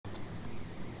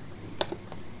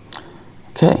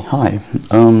Okay, hi.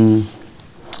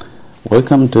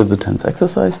 Welcome to the 10th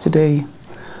exercise today.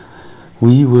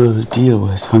 We will deal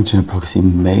with function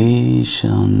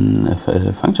approximation,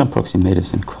 function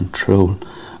approximators in control.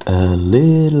 A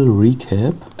little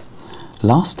recap.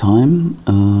 Last time,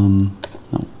 no,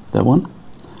 that one.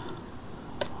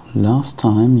 Last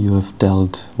time you have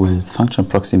dealt with function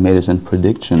approximators and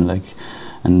prediction,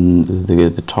 and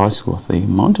the task was the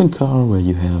mountain car, where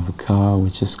you have a car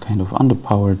which is kind of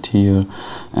underpowered here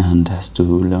and has to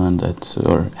learn that,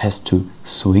 or has to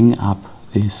swing up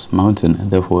this mountain, and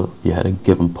therefore you had a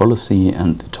given policy,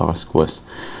 and the task was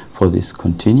for these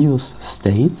continuous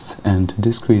states and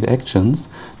discrete actions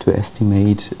to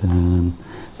estimate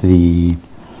the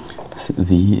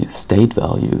state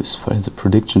values for the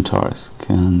prediction task.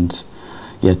 And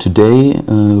yeah, today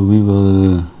we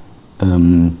will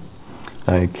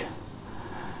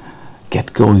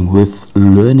get going with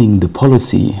learning the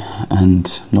policy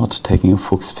and not taking a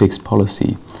fixed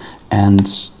policy. And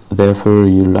therefore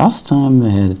you last time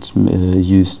had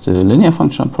used linear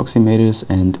function approximators,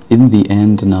 and in the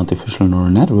end an artificial neural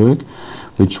network,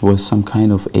 which was some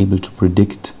kind of able to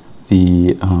predict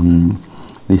the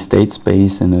state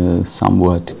space in a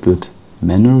somewhat good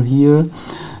manner here.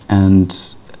 And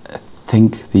I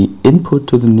think the input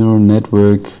to the neural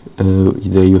network,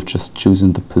 there you've just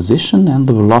chosen the position and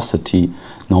the velocity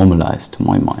normalized, to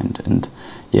my mind. And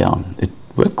yeah, it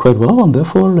worked quite well, and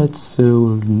therefore let's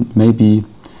maybe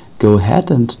go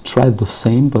ahead and try the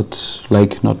same, but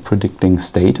like not predicting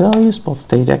state values, but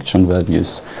state action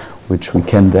values, which we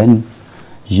can then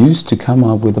use to come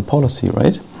up with a policy,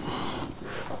 right?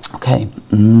 Okay,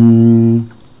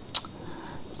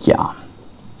 yeah,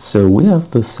 so we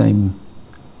have the same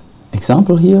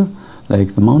example here,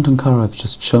 like the mountain car I've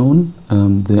just shown.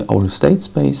 Our state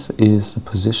space is the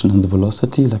position and the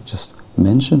velocity, like just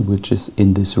mentioned, which is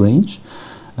in this range.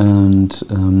 And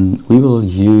we will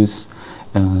use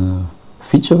a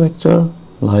feature vector,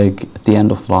 like at the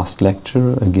end of the last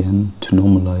lecture, again, to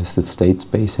normalize the state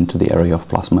space into the area of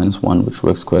 +/-1, which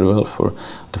works quite well for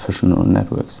artificial neural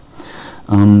networks.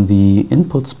 The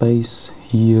input space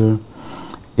here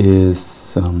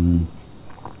is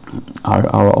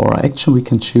our action we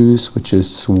can choose, which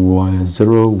is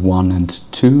 0, 1, and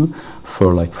 2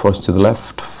 for like force to the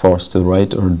left, force to the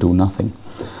right, or do nothing.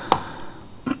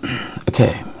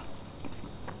 Okay,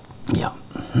 yeah.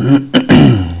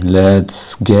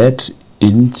 Let's get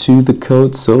into the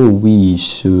code. So we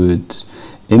should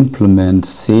implement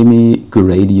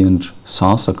semi-gradient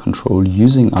saucer control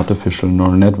using artificial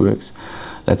neural networks.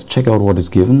 Let's check out what is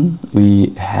given.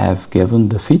 We have given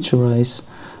the featureize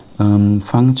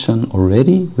function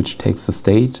already, which takes the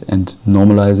state and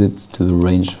normalizes it to the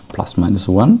range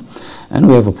 +/-1. And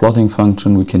we have a plotting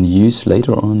function we can use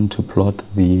later on to plot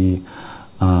the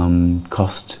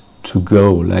cost to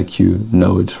go, like you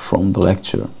know it from the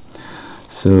lecture.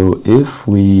 So if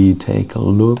we take a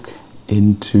look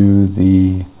into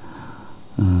the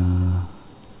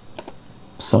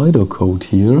pseudocode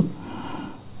here,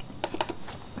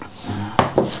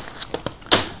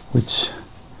 which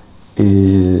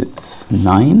is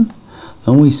 9,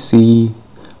 then we see,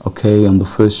 okay, on the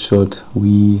first shot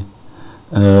we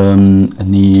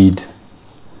need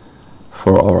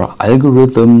for our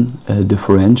algorithm a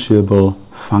differentiable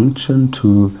function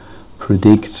to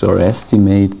predict or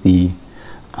estimate the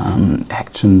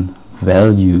action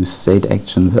values, state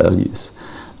action values.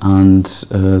 And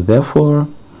therefore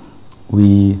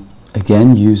we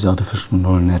again use artificial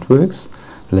neural networks,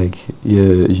 like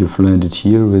you've learned it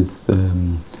here with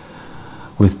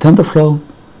TensorFlow.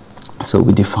 So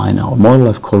we define our model.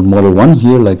 I've called model 1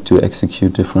 here, like to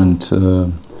execute different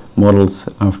models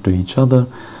after each other.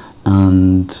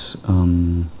 And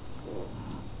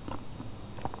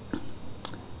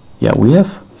yeah, we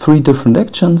have 3 different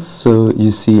actions. So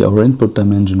you see our input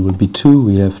dimension will be 2.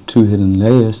 We have 2 hidden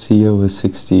layers here with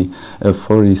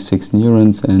 46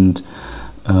 neurons, and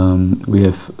we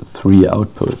have 3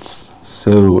 outputs.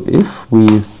 So if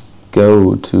we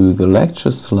go to the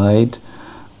lecture slide,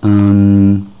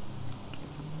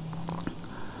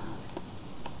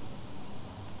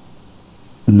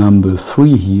 number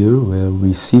 3 here, where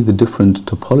we see the different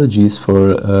topologies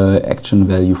for action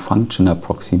value function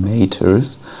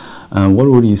approximators, what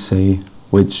would you say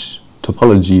which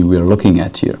topology we are looking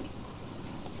at here?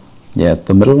 Yeah,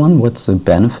 the middle one. What's the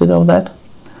benefit of that?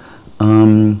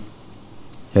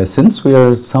 Yeah, since we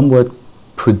are somewhat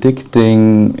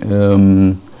predicting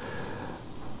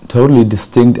totally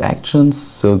distinct actions,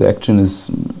 so the action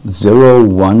is 0,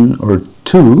 1, or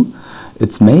 2,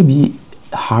 it's maybe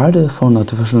harder for an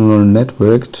artificial neural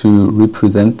network to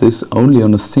represent this only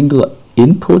on a single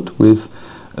input with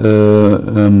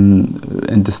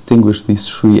and distinguish these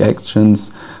three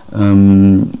actions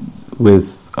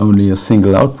with only a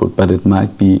single output, but it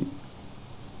might be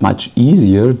much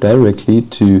easier directly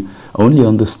to only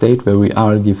on the state where we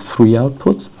are give three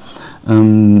outputs,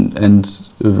 and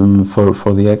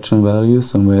for the action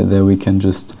values, and where there we can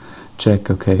just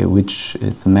check, okay, which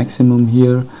is the maximum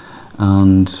here,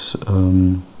 and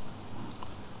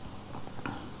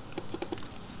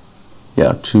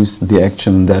yeah, choose the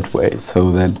action that way.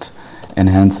 So that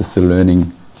enhances the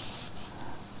learning,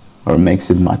 or makes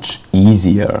it much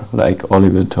easier, like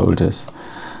Oliver told us.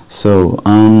 So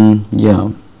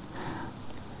yeah,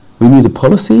 we need a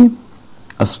policy.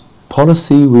 As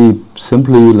policy, we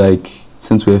simply, like,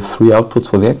 since we have three outputs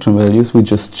for the action values, we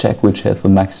just check which has the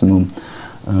maximum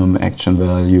action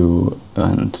value,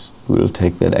 and we'll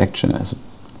take that action as a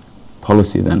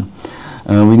policy then.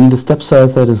 We need a step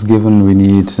size that is given, we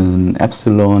need an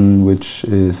epsilon, which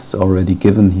is already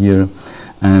given here,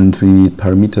 and we need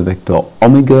parameter vector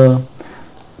omega.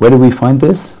 Where do we find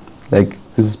this? Like,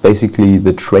 this is basically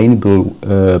the trainable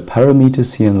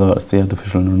parameters here in the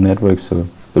artificial neural network, so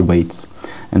the weights.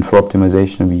 And for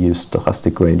optimization we use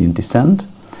stochastic gradient descent,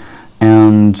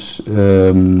 and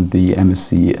the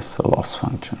MSC is a loss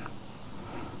function.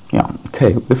 Yeah,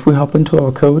 okay, if we hop into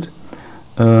our code,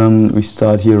 we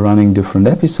start here running different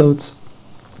episodes,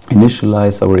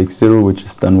 initialize our x0, which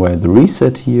is done by the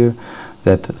reset here.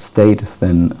 That state is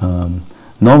then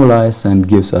normalized and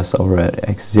gives us our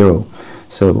x0.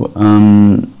 So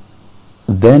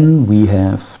then we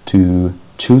have to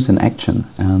choose an action,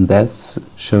 and that's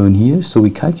shown here. So we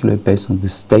calculate based on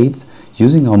this state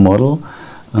using our model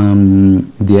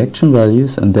the action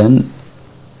values, and then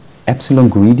epsilon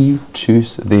greedy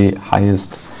choose the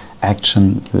highest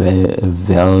action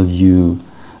value,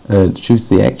 choose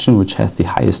the action which has the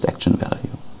highest action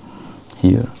value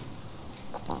here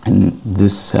in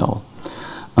this cell.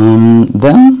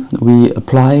 Then we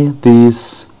apply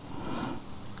this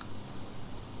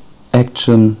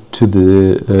action to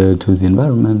the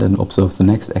environment and observe the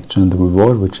next action in the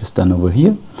reward, which is done over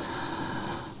here.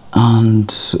 And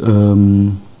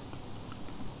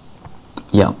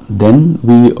yeah, then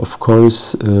we, of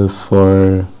course,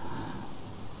 for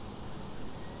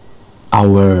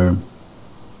our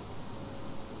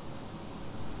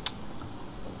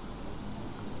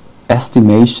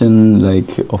estimation,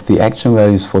 like, of the action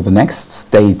values for the next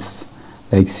states,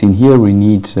 like seen here, we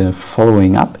need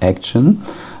following up action,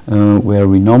 where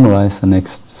we normalize the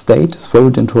next state, throw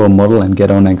it into our model, and get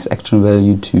our next action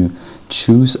value to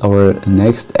choose our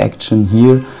next action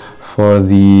here for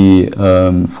the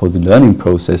learning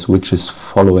process, which is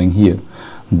following here.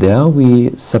 There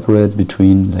we separate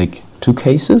between, like, two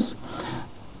cases.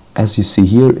 As you see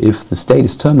here, if the state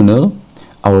is terminal,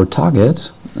 our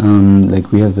target,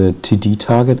 like we have the TD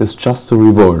target, is just the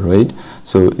reward, right?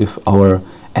 So if our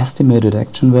estimated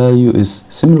action value is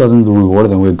similar than the reward,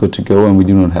 then we're good to go, and we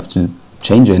do not have to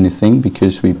change anything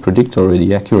because we predict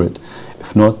already accurate.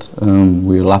 If not,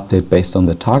 we'll update based on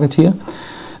the target here.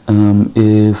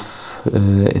 If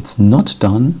it's not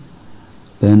done,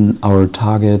 then our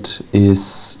target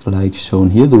is, like shown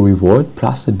here, the reward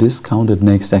plus a discounted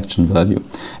next action value,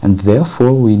 and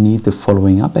therefore we need the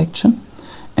following up action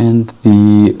and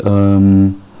the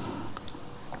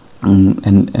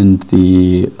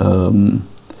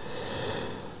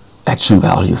action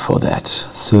value for that.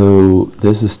 So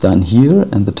this is done here,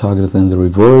 and the target is then the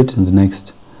reward and the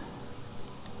next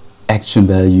action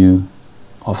value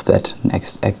of that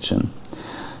next action.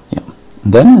 Yeah.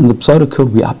 Then in the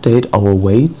pseudocode we update our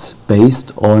weights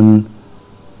based on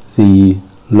the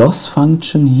loss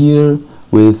function here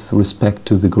with respect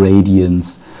to the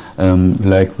gradients,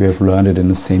 like we have learned it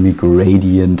in a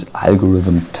semi-gradient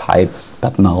algorithm type,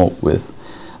 but now with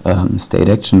state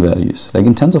action values. Like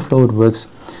in TensorFlow it works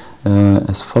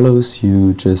as follows.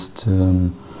 You just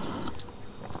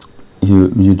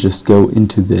you just go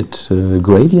into that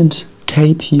gradient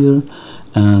tape here,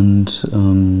 and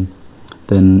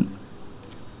then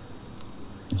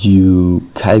you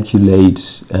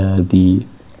calculate the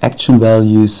action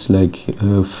values, like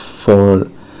for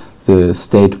the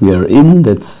state we are in.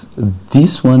 That's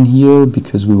this one here,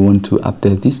 because we want to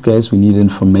update these guys. We need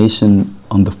information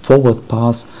on the forward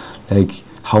pass, like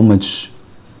how much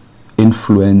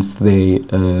influence the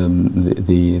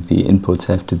inputs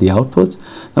have to the outputs.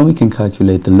 Then we can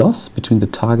calculate the loss between the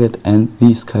target and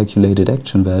these calculated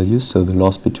action values, so the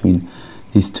loss between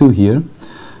these two here.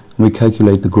 We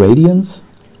calculate the gradients,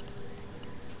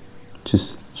 which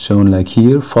is shown like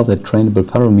here, for the trainable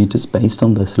parameters based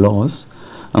on this loss,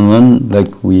 and then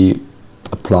like we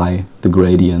apply the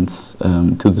gradients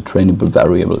to the trainable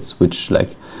variables, which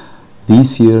like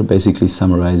these here basically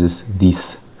summarizes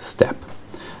this step.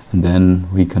 And then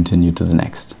we continue to the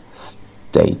next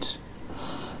state.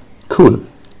 Cool.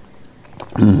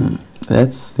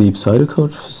 That's the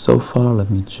pseudocode so far. Let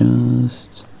me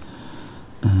just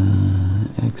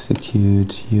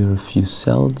execute here a few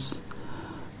cells.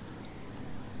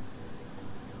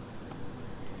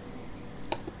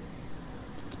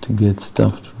 To get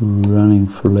stuff running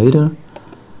for later.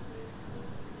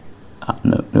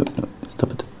 No,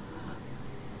 stop it.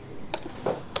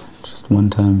 Just one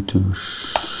time to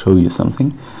show you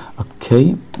something.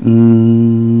 Okay.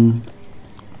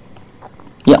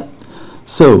 Yeah.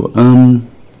 So, and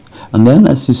then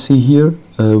as you see here,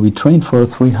 we trained for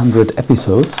 300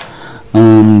 episodes.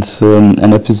 And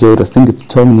an episode, I think it's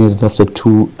terminated after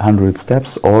 200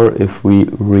 steps, or if we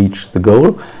reach the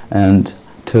goal. And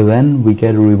till then, we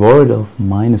get a reward of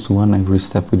 -1 every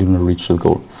step we do not reach the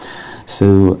goal.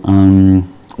 So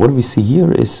what we see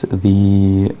here is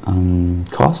the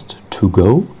cost to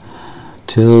go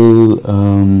till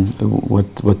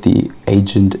what the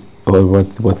agent or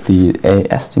what the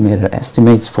estimator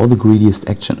estimates for the greediest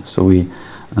action. So we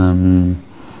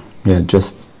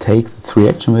just take the 3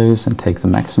 action values and take the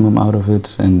maximum out of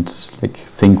it, and like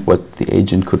think what the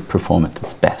agent could perform at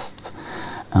its best.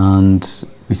 And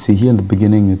we see here in the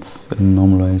beginning it's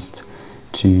normalized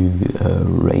to a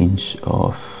range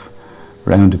of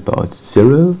round about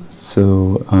 0. So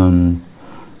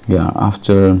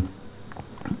after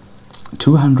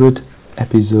 200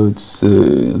 episodes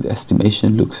the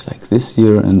estimation looks like this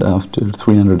here, and after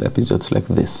 300 episodes like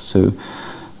this. So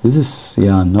this is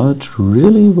not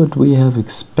really what we have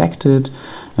expected.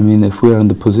 I mean, if we are in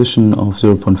the position of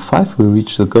 0.5 we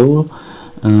reach the goal,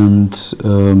 and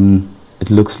it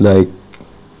looks like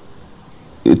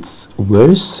it's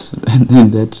worse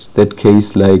in that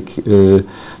case, like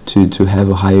to have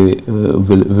a high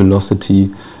velocity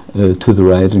to the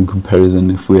right in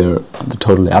comparison if we are the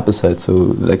totally opposite. So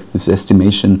like this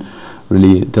estimation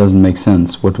really doesn't make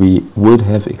sense. What we would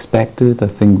have expected, I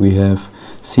think we have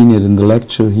seen it in the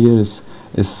lecture here, is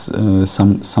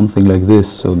something like this.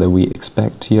 So that we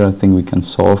expect here, I think we can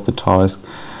solve the task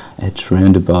at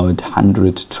around about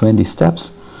 120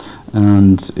 steps.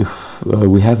 And if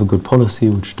we have a good policy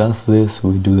which does this,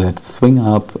 we do that swing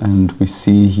up, and we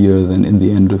see here then in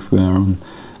the end if we are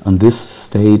on this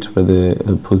state where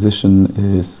the position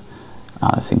is,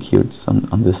 I think here it's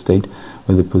on this state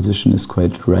where the position is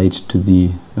quite right to the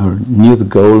or near the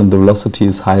goal and the velocity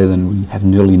is high, then we have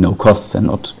nearly no costs and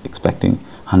not expecting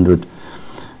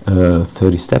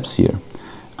 130 steps here.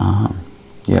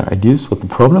 Reduce what the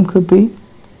problem could be.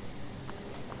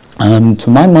 To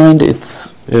my mind,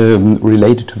 it's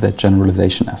related to that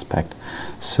generalization aspect.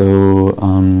 So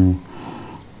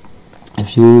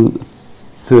if you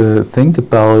think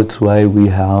about why we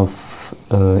have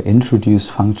introduced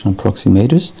function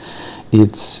approximators,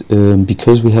 it's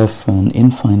because we have an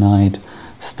infinite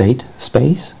state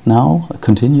space now, a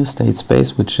continuous state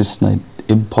space, which is not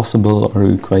impossible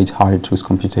or quite hard with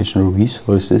computational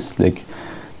resources, like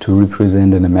to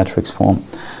represent in a matrix form.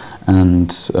 And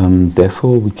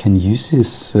therefore we can use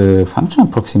these function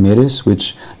approximators,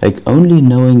 which like only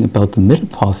knowing about the middle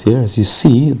path here, as you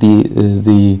see,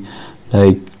 the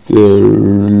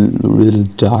little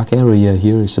dark area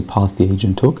here is the path the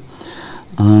agent took,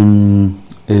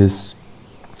 is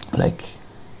like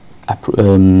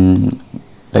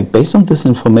based on this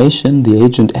information the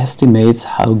agent estimates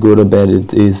how good or bad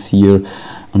it is here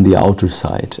on the outer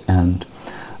side. And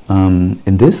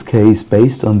in this case,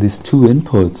 based on these 2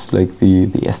 inputs, like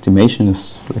the estimation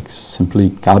is like simply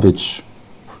garbage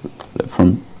from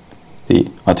the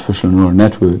artificial neural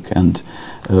network, and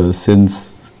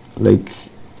since like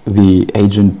the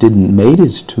agent didn't made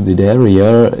it to that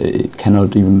area, it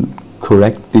cannot even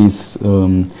correct these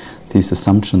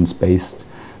assumptions based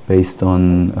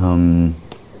on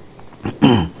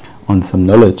on some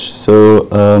knowledge. So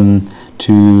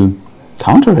to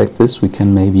counteract this, we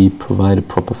can maybe provide a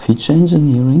proper feature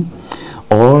engineering,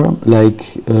 or like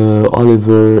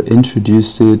Oliver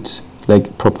introduced it, like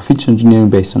proper feature engineering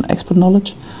based on expert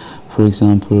knowledge. For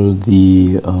example,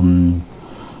 the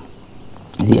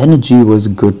energy was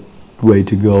a good way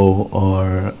to go,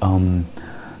 or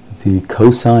the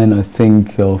cosine, I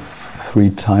think, of 3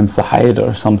 times the height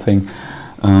or something.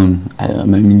 I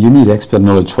mean, you need expert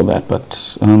knowledge for that,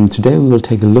 but today we will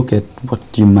take a look at what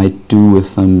you might do with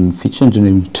some feature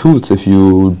engineering tools if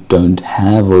you don't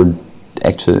have or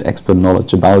actual expert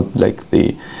knowledge about like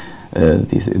the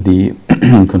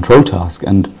control task.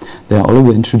 And there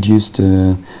Oliver introduced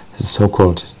the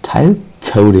so-called tile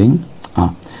coding.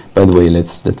 By the way,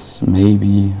 let's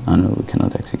maybe, oh no, we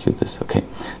cannot execute this. Okay,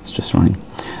 it's just running.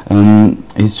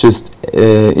 He's just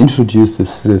introduced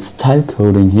this tile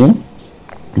coding here,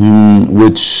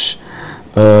 which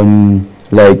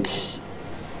like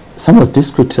somewhat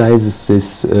discretizes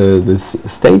this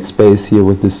state space here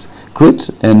with this grid,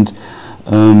 and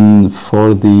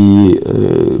for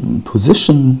the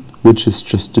position which is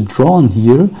just drawn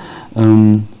here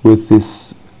with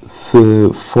this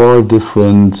 4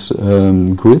 different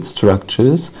grid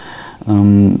structures.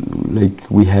 Like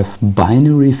we have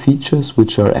binary features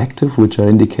which are active, which are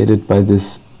indicated by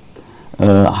this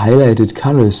highlighted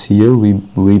colors here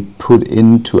we put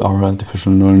into our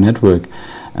artificial neural network,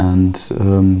 and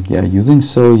yeah, using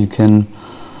so you can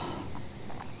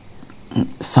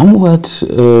somewhat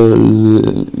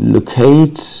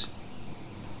locate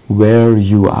where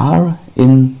you are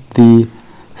in the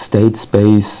state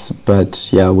space, but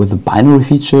yeah, with a binary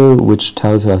feature which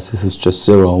tells us this is just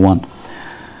 0 or 1.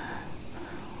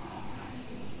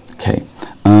 Okay,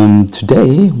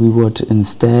 today we would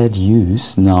instead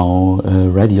use now a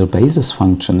radial basis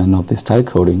function and not this tile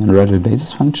coding. And radial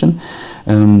basis function,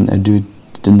 I do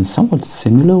it in a somewhat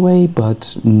similar way,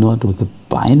 but not with the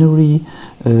binary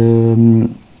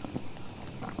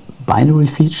binary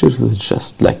features with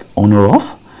just like on or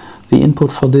off the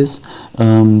input for this,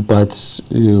 but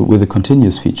with a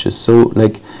continuous features. So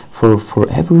like for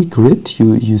every grid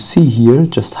you see here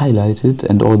just highlighted,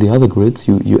 and all the other grids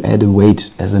you add a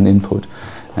weight as an input,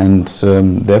 and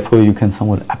therefore you can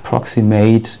somewhat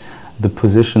approximate the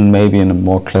position maybe in a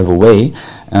more clever way.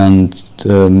 And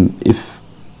if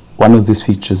one of these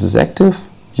features is active,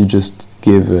 you just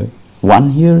give a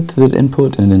 1 here to that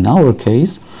input, and in our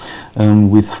case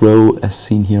we throw, as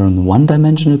seen here on the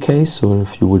one-dimensional case, so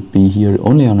if you would be here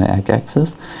only on the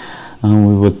x-axis,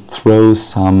 we would throw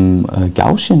some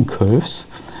Gaussian curves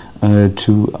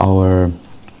to our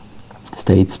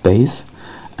state space.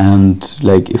 And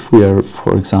like if we are,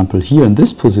 for example, here in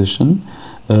this position,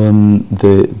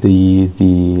 the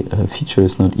feature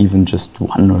is not even just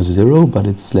 1 or 0, but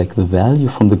it's like the value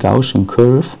from the Gaussian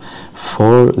curve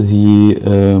for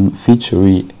the feature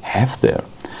we have there.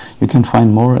 You can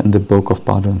find more in the book of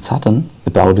Barter and Sutton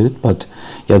about it, but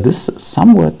yeah, this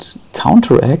somewhat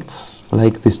counteracts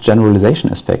like this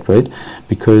generalization aspect, right?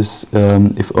 Because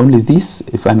if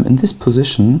I'm in this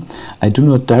position, I do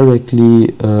not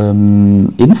directly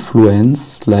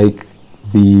influence like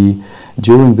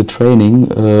during the training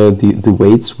the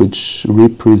weights which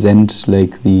represent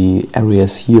like the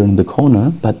areas here in the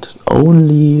corner, but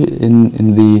only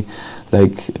in the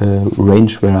like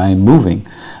range where I'm moving.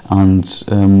 And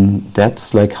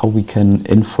that's like how we can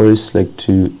enforce like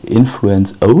to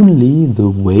influence only the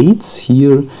weights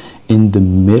here in the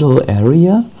middle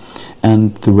area,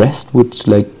 and the rest would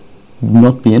like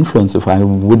not be influenced if I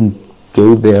wouldn't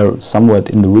go there somewhat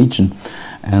in the region.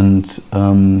 And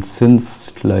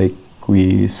since like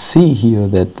we see here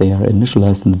that they are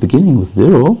initialized in the beginning with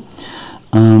 0,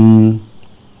 and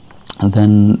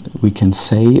then we can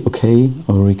say, okay,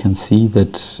 or we can see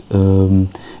that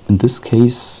in this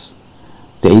case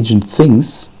the agent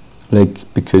thinks, like,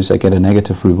 because I get a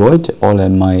negative reward, all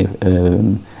of my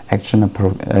action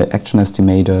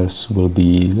estimators will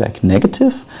be like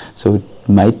negative, so it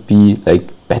might be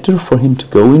like better for him to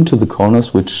go into the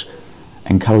corners which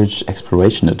encourage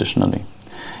exploration additionally.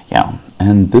 Yeah,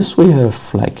 and this we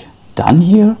have like done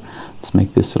here. Let's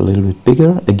make this a little bit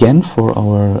bigger again for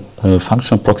our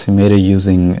function approximator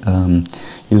using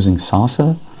using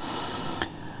Sarsa.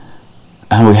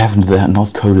 And we haven't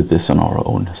not coded this on our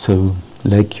own. So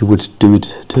like you would do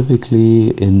it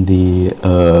typically in the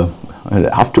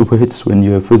afterwards when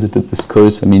you have visited this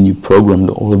course. I mean, you programmed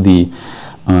all the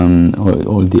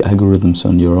algorithms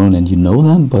on your own and you know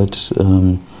them, but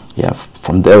yeah,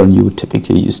 from there on you would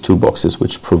typikally use toolboxes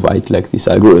which provide like these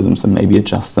algorithms and maybe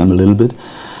adjust them a little bit.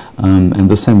 And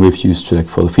the same we've used like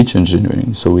for the feature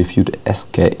engineering. So we've used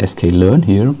sklearn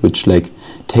here, which like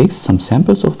takes some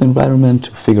samples of the environment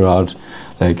to figure out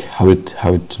like how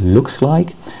it looks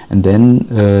like, and then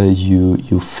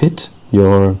you fit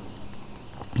your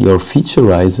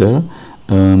featureizer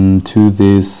to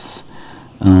this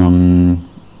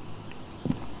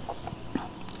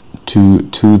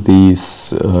to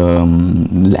this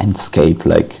landscape,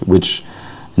 like, which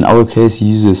in our case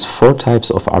uses 4 types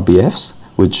of RBFs,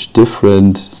 which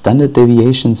different standard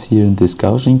deviations here in this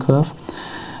Gaussian curve,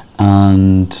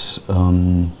 and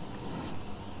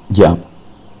yeah,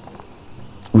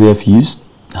 we have used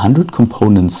 100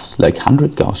 components, like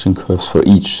 100 Gaussian curves for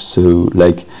each. So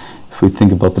like if we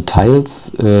think about the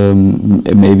tiles,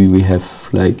 maybe we have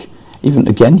like even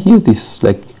again here these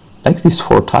like these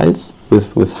 4 tiles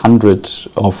with 100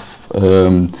 of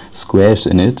squares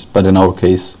in it, but in our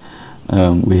case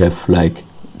we have like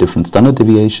different standard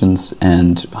deviations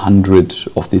and 100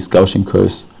 of these Gaussian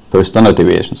curves per standard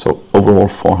deviation, so overall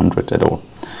 400 at all.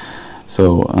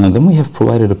 So then we have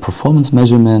provided a performance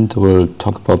measurement. We'll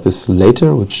talk about this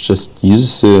later, which just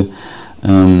uses the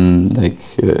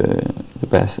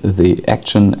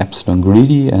action epsilon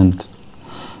greedy and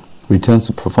returns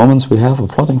the performance. We have a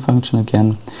plotting function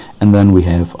again, and then we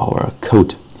have our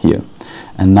code here.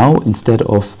 And now, instead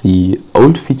of the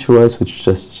old featureize, which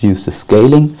just uses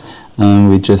scaling,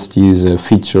 we just use a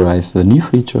featureize, the new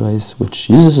featureize, which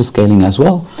uses a scaling as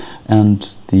well,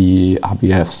 and the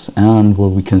RBFs. And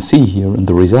what we can see here in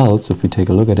the results, if we take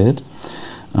a look at it,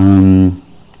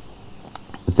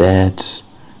 that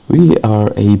we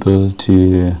are able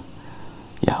to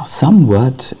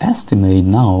somewhat estimate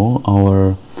now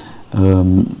our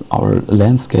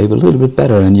landscape a little bit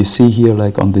better. And you see here,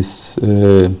 like on this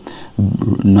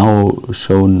now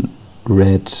shown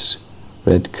red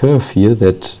curve here,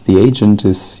 that the agent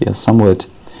is somewhat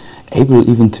able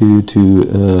even to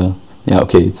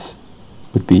it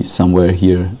would be somewhere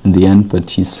here in the end,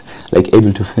 but he's like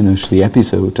able to finish the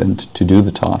episode and to do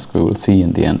the task. We will see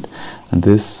in the end. And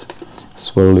this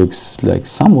as well looks like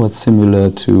somewhat similar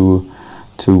to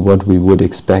what we would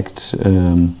expect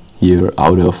here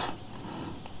out of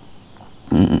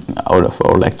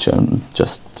our lecture,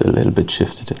 just a little bit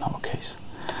shifted in our case.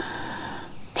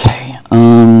 Okay,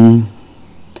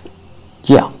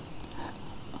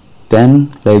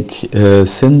 then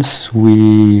since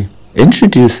we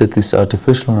introduced that these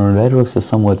artificial neural networks are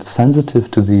somewhat sensitive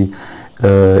to the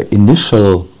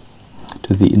initial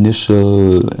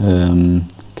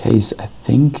case, I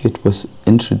think it was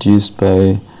introduced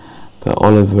by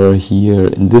Oliver here,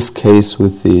 in this case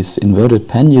with this inverted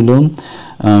pendulum.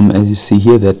 As you see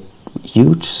here, that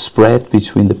huge spread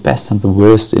between the best and the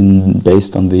worst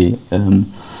based on the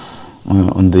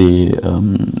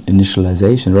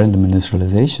initialization, random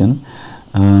initialization.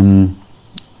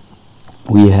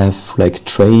 We have like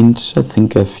trained, I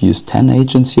think I've used 10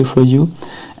 agents here for you,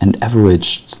 and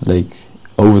averaged like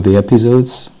over the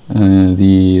episodes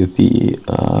the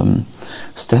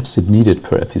steps it needed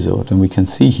per episode. And we can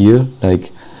see here,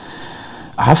 like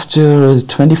after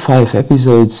 25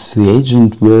 episodes, the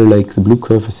agent were like the blue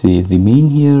curve is the mean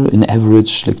here in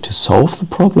average, like to solve the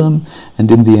problem,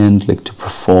 and in the end like to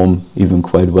perform even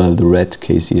quite well. The red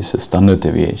case is a standard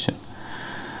deviation.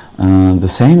 The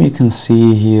same you can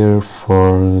see here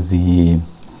for the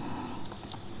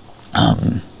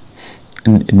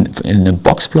in a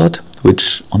box plot,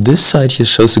 which on this side here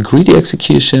shows a greedy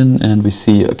execution, and we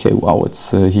see, okay, wow,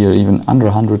 it's here even under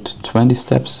 120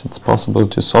 steps. It's possible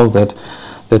to solve that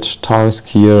task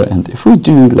here. And if we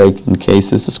do, like in case,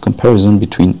 this is comparison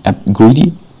between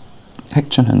greedy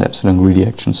action and epsilon greedy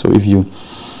action. So if you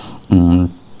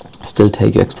still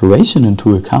take exploration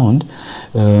into account,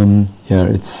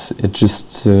 it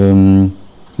just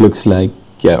looks like,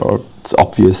 or it's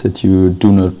obvious that you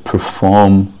do not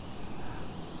perform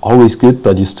always good,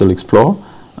 but you still explore,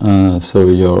 so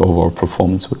your overall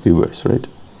performance would be worse, right?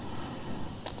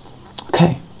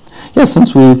 Okay,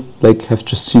 since we have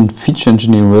just seen feature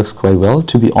engineering works quite well,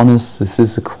 to be honest, this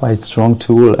is a quite strong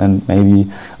tool, and maybe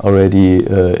already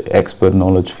expert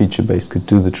knowledge feature-based could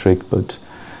do the trick. But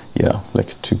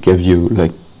to give you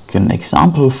an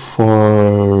example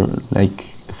for a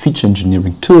feature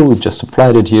engineering tool, we just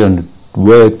applied it here and it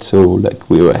worked, so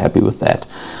we were happy with that.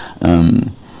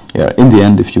 In the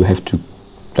end, if you have to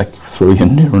throw your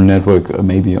neural network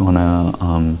maybe on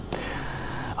a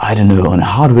I don't know, on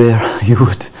hardware, you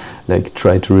would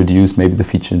try to reduce maybe the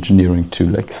feature engineering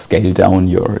to scale down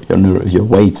your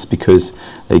weights, because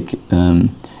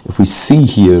if we see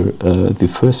here the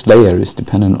first layer is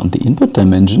dependent on the input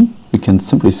dimension, we can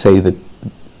simply say that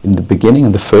in the beginning,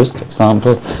 in the first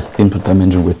example, the input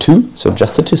dimension were 2, so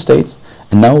just the 2 states,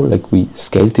 and now we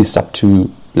scaled this up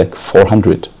to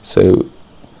 400. So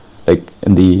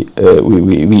in the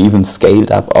we even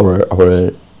scaled up our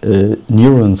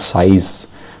neuron size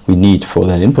we need for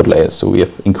that input layer, so we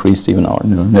have increased even our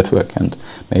neural network, and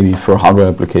maybe for hardware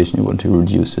application you want to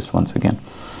reduce this once again.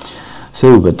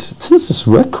 So, but since this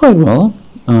worked quite well,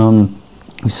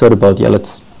 we thought about,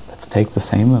 let's take the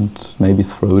same and maybe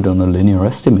throw it on a linear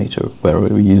estimator, where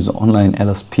we use online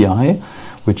LSPI,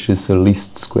 which is a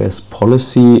least squares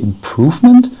policy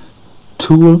improvement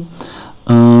tool.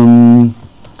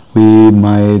 We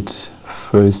might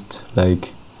first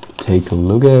take a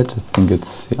look at, I think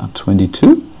it's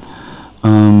 22.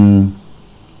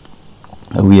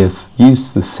 We have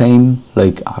used the same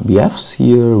RBFs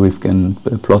here. We've been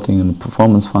plotting in a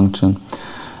performance function,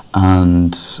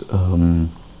 and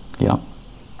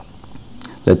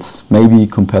let's maybe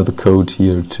compare the code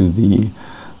here to the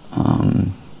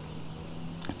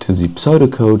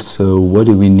pseudocode. So what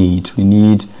do we need? We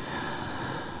need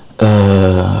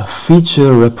a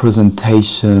feature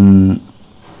representation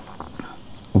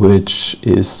which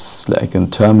is like in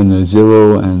terminal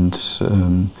 0 and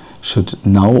should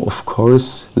now of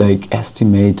course like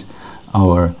estimate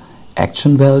our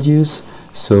action values.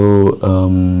 So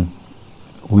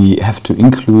we have to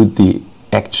include the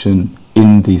action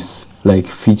in this like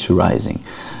featureizing,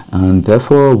 and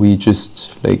therefore we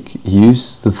just like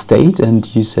use the state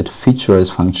and use that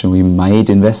featureize function. We might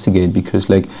investigate, because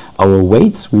like our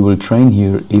weights we will train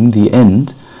here, in the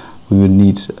end we will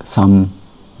need some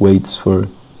weights for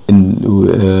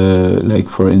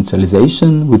for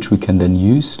initialization, which we can then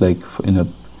use like for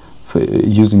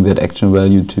using that action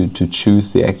value to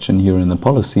choose the action here in the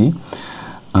policy.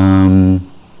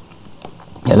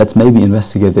 Yeah, let's maybe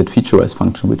investigate that featureize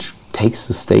function, which takes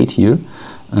the state here,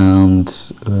 and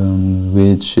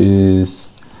which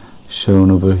is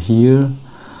shown over here.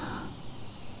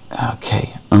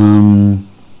 Okay.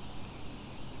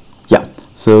 Yeah.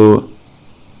 So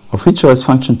our featureize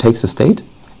function takes the state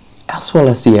as well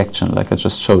as the action, like I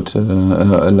just showed,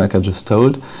 like I just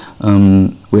told.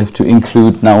 We have to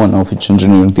include now in our feature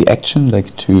engineering the action,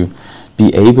 like to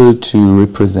be able to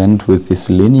represent with this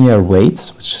linear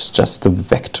weights, which is just a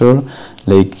vector,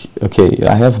 like, okay,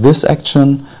 I have this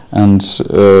action and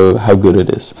how good it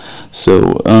is.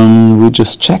 So we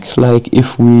just check, like,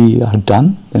 if we are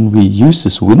done, then we use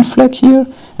this win flag here,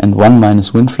 and 1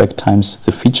 minus win flag times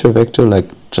the feature vector,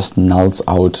 like, just nulls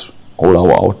out all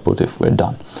our output if we're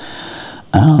done.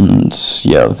 And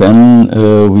yeah, then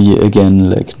we again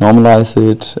like normalize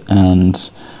it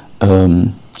and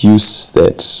use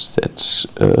that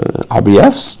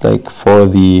RBFs like for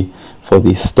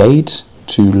the state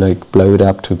to like blow it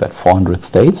up to that 400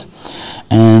 states,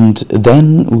 and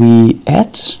then we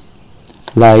add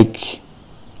like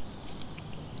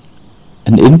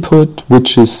an input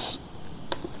which is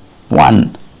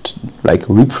one, like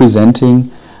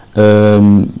representing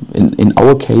in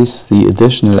our case the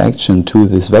additional action to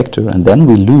this vector, and then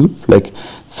we loop like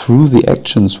through the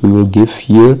actions we will give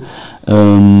here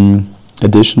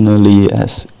additionally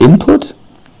as input,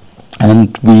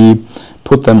 and we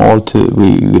put them all to,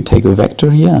 we take a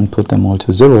vector here and put them all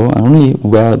to 0 only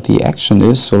where the action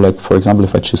is. So like for example,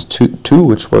 if I choose 2,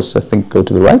 which was I think go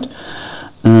to the right,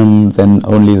 then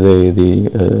only the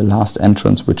last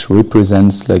entrance which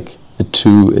represents like the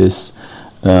 2 is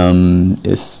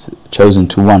chosen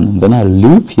to 1, and then I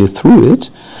loop here through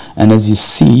it, and as you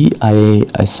see I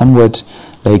somewhat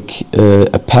like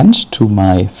append to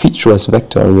my featureize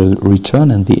vector. I will return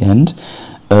in the end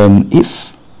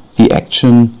if the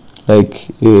action like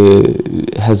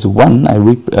has 1, I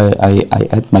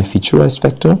add my featureize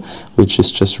vector, which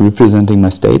is just representing my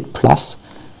state plus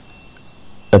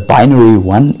a binary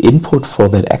 1 input for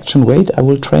that action weight I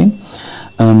will train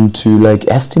to like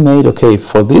estimate, okay,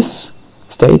 for this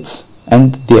states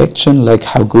and the action, like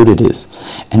how good it is.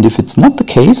 And if it's not the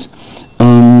case,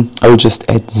 I will just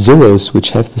add zeros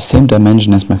which have the same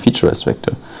dimension as my featureize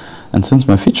vector. And since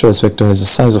my featureize vector has a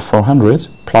size of 400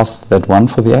 plus that 1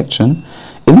 for the action,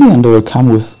 in the end I will come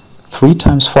with 3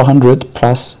 times 400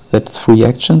 plus that 3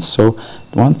 actions, so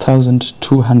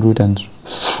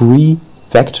 1203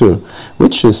 vector,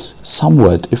 which is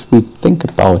somewhat, if we think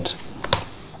about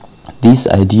this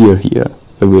idea here,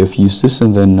 we have used this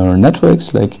in the neural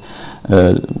networks, like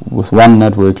with one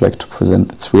network, like to present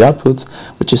the 3 outputs,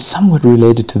 which is somewhat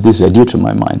related to this idea to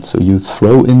my mind. So you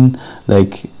throw in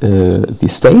like the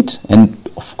state, and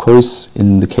of course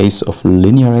in the case of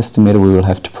linear estimator we will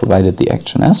have to provide it the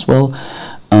action as well,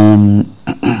 and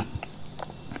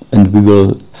we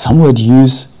will somewhat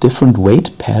use different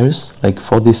weight pairs like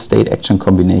for this state action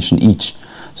combination each.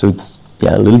 So it's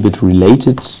yeah a little bit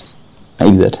related.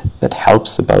 Maybe that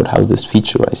helps about how this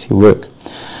featureize here work.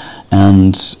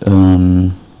 And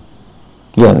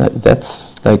yeah,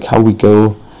 that's like how we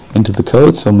go into the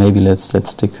code. So maybe let's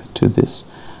stick to this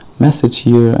method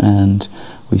here, and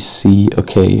we see,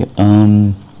 okay,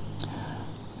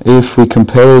 if we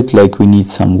compare it, like we need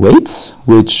some weights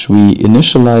which we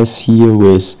initialize here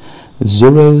with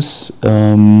zeros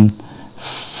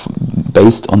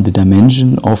based on the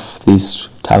dimension of this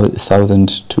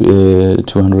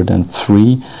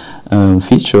 1203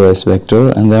 featureize vector,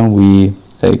 and then we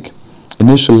like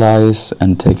initialize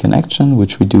and take an action,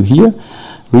 which we do here,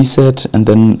 reset, and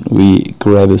then we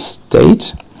grab a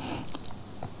state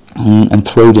and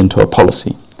throw it into our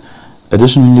policy.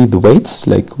 Additionally, the weights,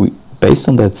 like we based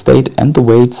on that state and the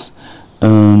weights,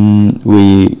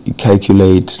 we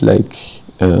calculate like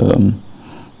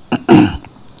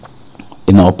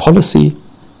in our policy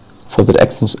for that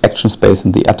action space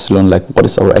and the epsilon, like what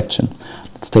is our action.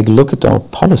 Let's take a look at our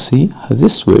policy, how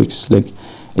this works. Like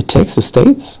it takes the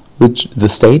states, which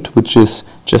is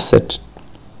just set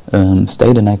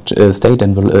state and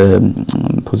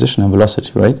position and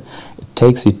velocity, right? It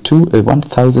takes it to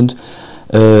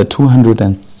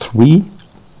 1,203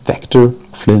 vector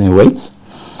of linear weights,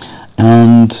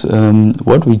 and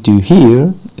what we do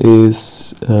here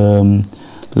is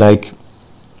like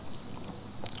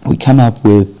we come up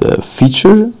with a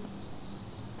feature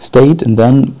state, and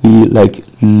then we like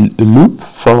loop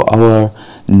for our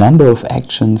number of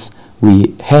actions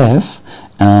we have,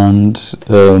 and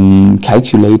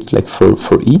calculate like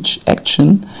for each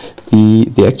action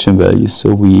the action value.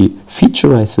 So we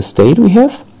featureize the state we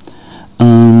have,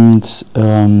 and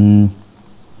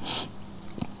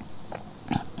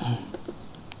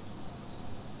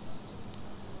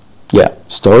yeah,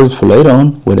 store it for later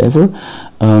on, whatever.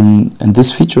 And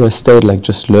this featureized state, like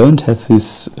just learned, has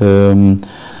this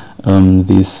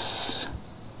these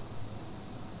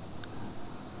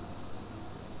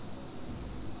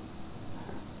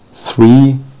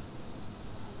three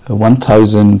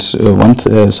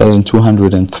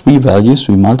 1,203 values.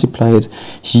 We multiply it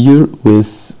here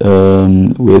with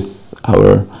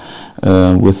our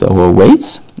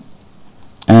weights,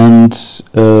 and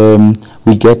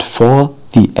we get for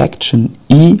the action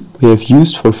E we have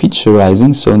used for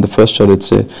featureizing. So in the first shot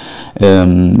it's a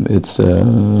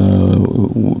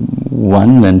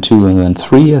 1, then 2, and then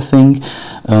 3, I think.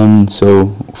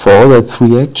 So for all the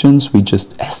 3 actions we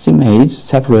just estimate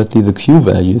separately the Q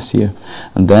values here,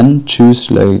 and then choose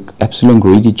like epsilon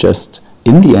greedy just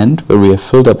in the end, where we have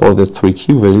filled up all the 3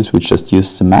 Q values. We just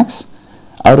use the max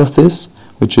out of this,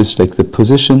 which is like the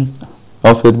position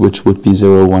of it, which would be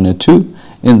 0, 1, and 2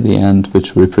 in the end,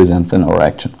 which represents then our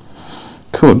action.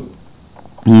 Cool.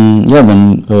 Yeah,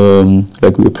 then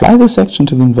like we apply this action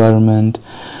to the environment,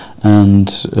 and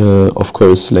of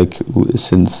course, like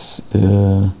since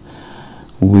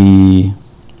we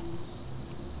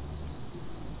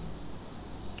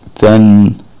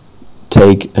then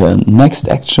take a next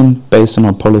action based on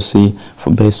our policy,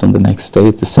 based on the next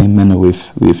state, the same manner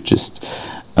we've just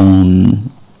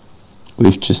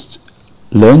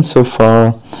learned so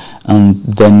far, and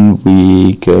then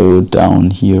we go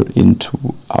down here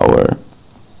into our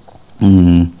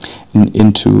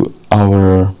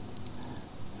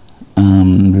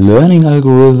learning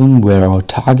algorithm, where our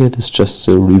target is just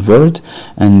a revert,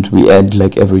 and we add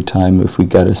like every time if we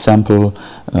get a sample,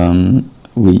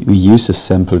 we use a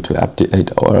sample to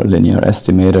update our linear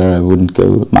estimator. I wouldn't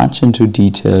go much into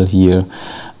detail here.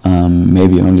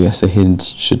 Maybe only as a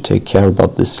hint, should take care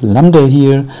about this lambda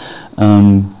here.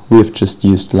 We've just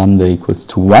used lambda equals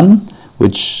to 1,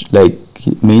 which like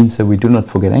means that we do not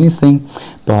forget anything.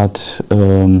 But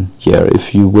yeah,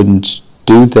 if you wouldn't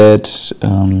do that,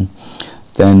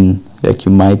 then like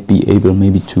you might be able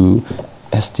maybe to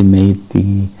estimate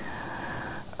the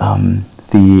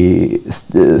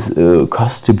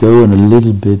cost to go in a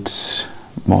little bit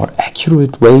more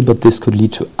accurate way, but this could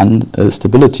lead to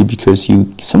instability, because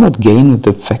you somewhat gain with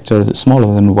the factor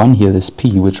smaller than 1 here, this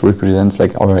p, which represents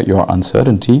like your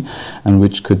uncertainty, and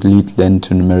which could lead then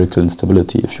to numerical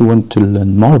instability. If you want to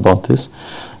learn more about this,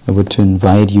 I would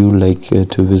invite you like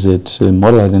to visit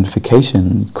model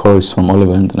identification course from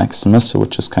Oliver in the next semester,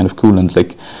 which is kind of cool and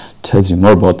like tells you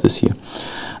more about this here.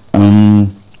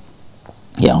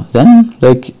 Yeah, then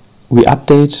like we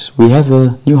update, we have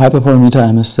a new hyperparameter,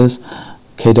 I missed this,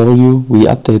 KW. We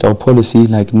update our policy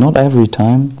like not every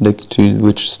time, like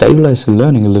which stabilize the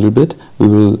learning a little bit. We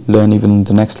will learn even in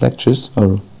the next lectures,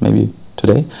 or maybe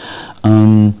today.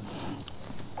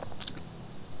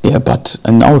 Yeah, but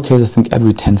in our case I think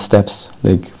every 10 steps,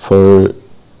 like for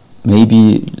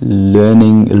maybe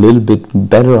learning a little bit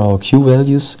better our Q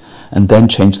values, and then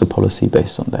change the policy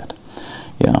based on that.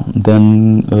 Yeah,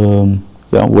 then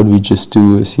yeah, what we just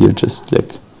do is here just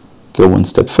like go one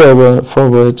step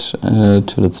forward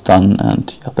till it's done,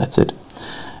 and yeah, that's it.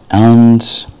 And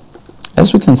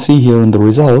as we can see here in the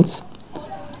results,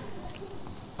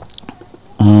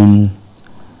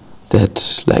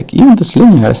 that like even this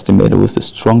linear estimator with a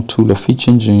strong tool of feature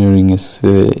engineering is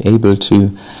able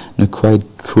to, in a quite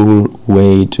cool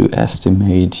way, to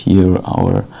estimate here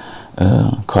our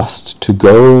cost to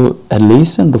go at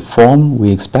least in the form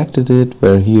we expected it,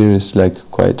 where here is like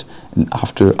quite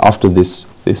after this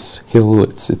hill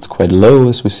it's quite low,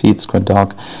 as we see it's quite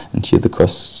dark, and here the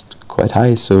cost is quite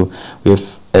high. So we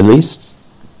have at least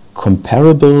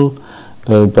comparable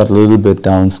but a little bit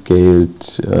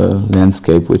downscaled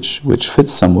landscape which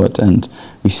fits somewhat. And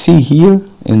we see here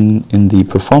in the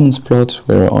performance plot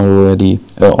where already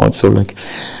also like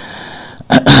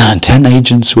 10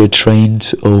 agents were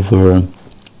trained over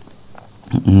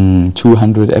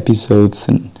 200 episodes,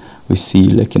 and we see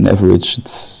like in average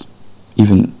it's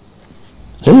even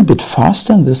a little bit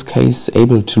faster in this case,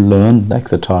 able to learn like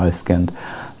the task. And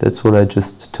that's what I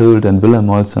just told and Willem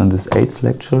also in this AIDS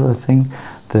lecture, I think,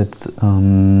 that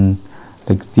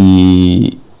like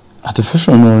the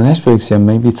artificial neural networks, yeah,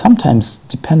 maybe sometimes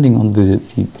depending on the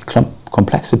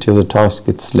complexity of the task,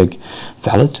 it's like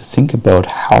valid to think about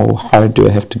how hard do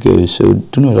I have to go. So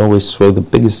do not always throw the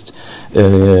biggest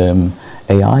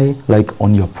AI like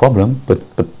on your problem, but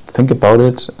think about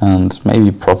it, and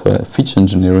maybe proper feature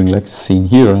engineering like seen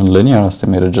here in linear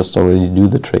estimator just already do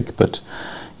the trick. But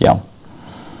yeah,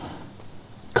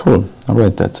 cool. All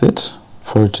right, that's it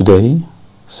for today.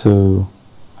 So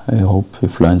I hope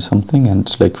you've learned something, and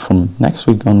like from next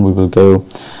week on we will go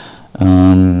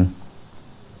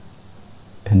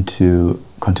into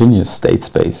continuous state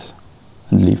space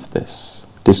and leave this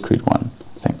discrete one.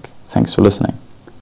 Thanks for listening.